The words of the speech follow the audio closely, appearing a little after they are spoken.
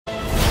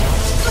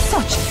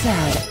Such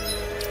sad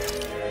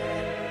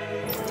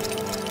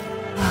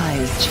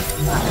eyes.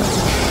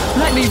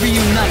 Let me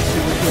reunite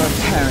you with your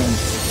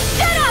parents.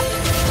 Shut up!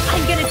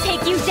 I'm gonna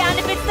take you down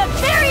if it's the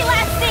very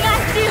last thing I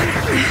do!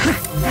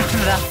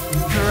 That's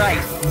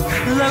right.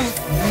 Loathe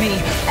me.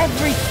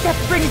 Every step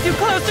brings you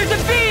closer to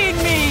being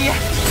me.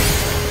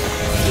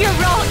 You're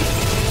wrong!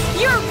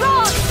 You're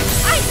wrong!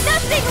 I'm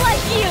nothing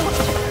like you!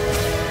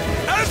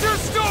 Azure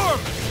Storm!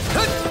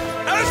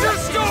 Azure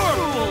Storm!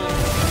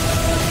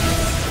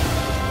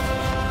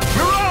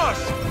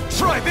 Mirage!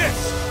 Try this!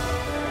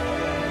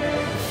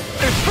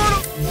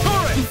 Infernal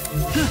Torrent!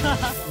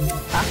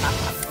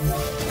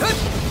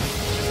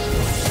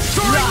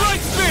 Soaring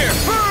Light Spear!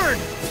 Burn!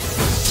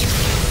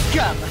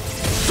 Scum!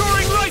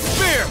 Soaring Light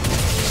Spear!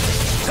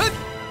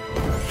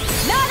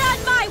 Not on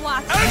my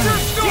watch!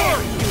 Azure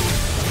Storm!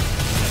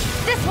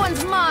 This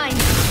one's mine!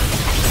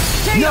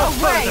 Stay No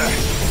away! further!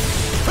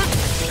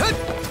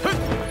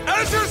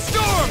 Azure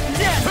Storm!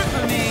 Death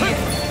for me!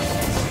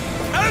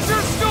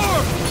 Azure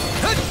Storm!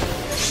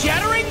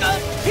 Shattering the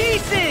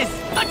pieces!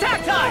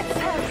 Attack time!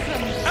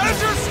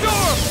 Azure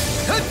Storm!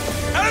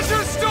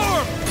 Azure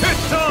Storm!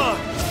 It's on!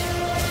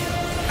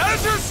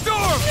 Azure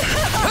Storm!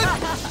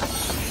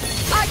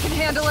 I can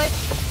handle it!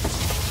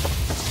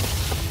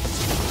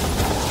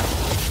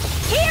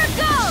 Here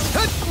goes!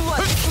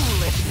 What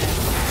foolishness!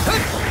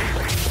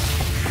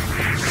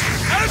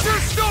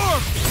 Azure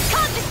Storm!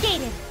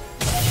 Confiscated!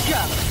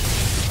 Scum!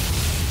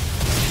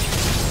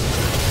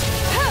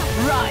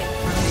 Right!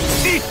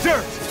 Eat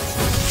dirt!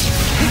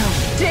 How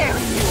dare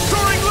you!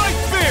 Soaring Light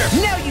Spear!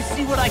 Now you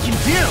see what I can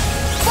do!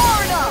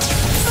 Far enough!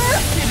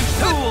 Wretched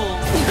fool!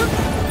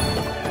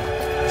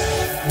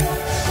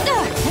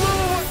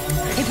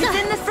 If it's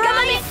in the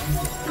sky,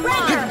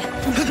 run!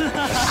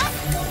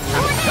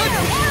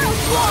 Tornado! Arrow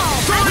wall!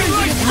 Soaring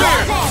Light Spear!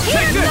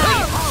 Take this!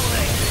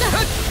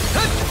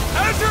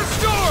 Azure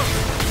Storm!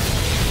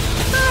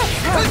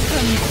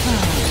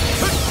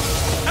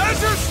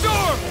 Azure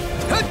Storm!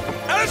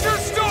 Azure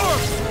Storm!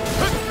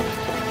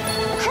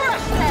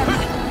 Crush them!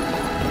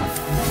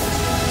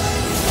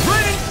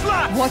 Raining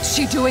Slap! What's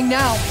she doing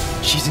now?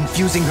 She's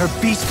infusing her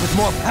beast with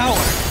more power.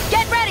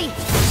 Get ready!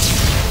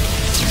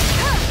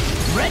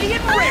 Ready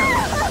and ready!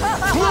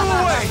 Blew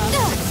away!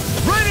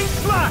 Raining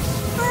Slash!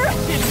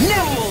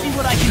 Now you see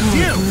what I can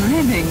do!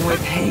 Brimming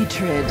with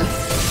hatred.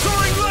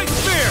 Soaring Light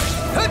Spear!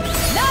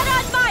 Not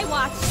on my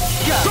watch!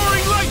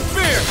 Soaring Light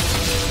Spear!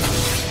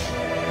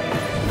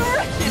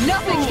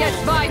 Nothing gets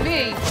by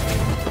me!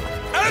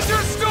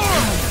 Azure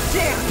Storm!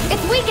 Dare!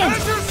 It's weakened!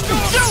 Azure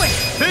Storm! Do it!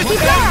 This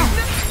Prepare!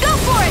 Go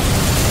for it!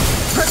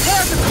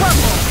 Prepare to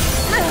crumble!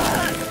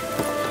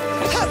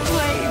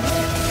 Slave!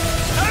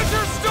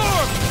 Azure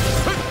Storm!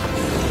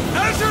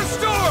 Azure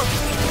Storm!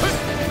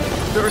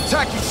 They're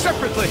attacking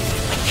separately!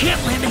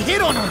 Can't land a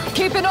hit on her.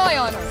 Keep an eye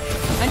on her!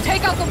 And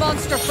take out the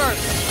monster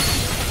first!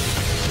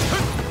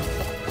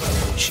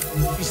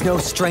 She's no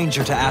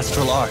stranger to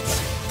astral arts.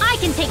 I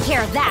can take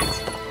care of that!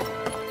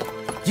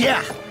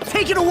 Yeah,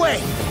 take it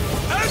away.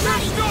 Azure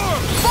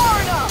Storm!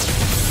 Far enough!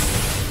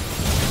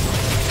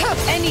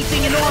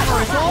 Anything in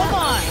armor is all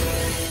mine!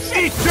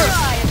 Eat dirt!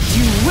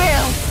 You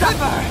will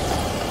suffer!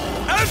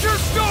 Azure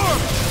Storm!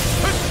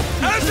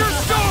 Azure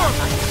Storm!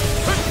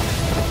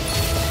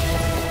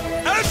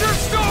 Azure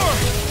Storm!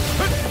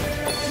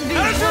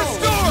 Azure Behold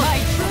Storm! my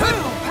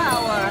true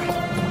power!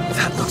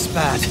 That looks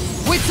bad.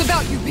 Wits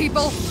about you,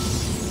 people!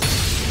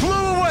 Blew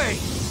away!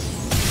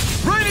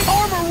 Raining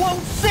Armor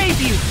won't save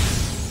you!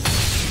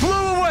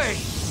 Blew away!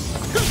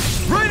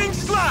 Raining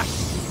Slash!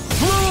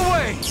 Blew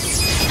away!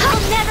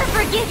 I'll never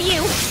forgive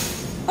you!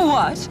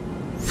 What?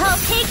 I'll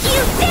take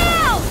you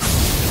down!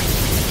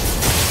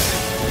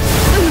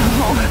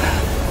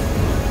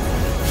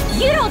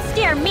 You don't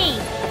scare me!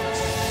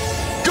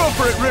 Go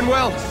for it,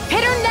 Rinwell!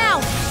 Hit her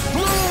now!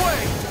 Blew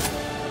away!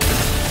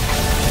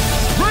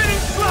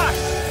 Raining Slash!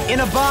 In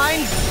a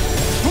bind?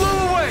 Blew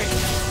away!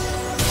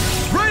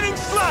 Raining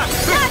Slash!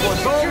 Not This in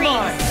one's your all dreams.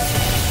 mine!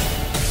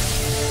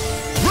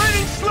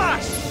 Raining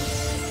Slash!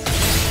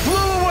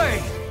 Blew away!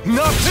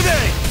 Not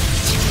today!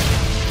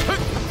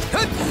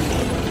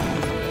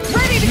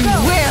 Ready to go!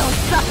 Will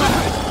suffer!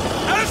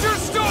 Azure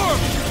Storm!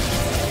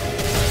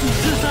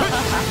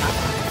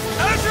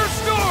 Azure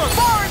Storm!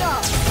 Far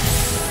enough!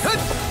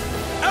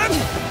 And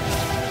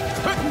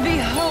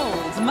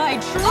Behold my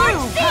true Art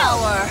still!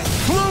 power!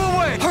 blew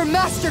away! Her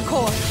master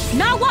core!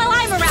 Not while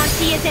I'm around,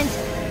 she isn't!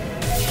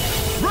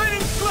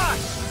 Raining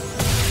Slash!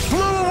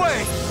 Blew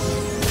away!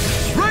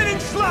 Raining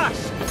Slash!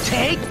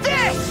 Take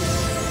this!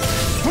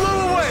 Blew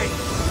away!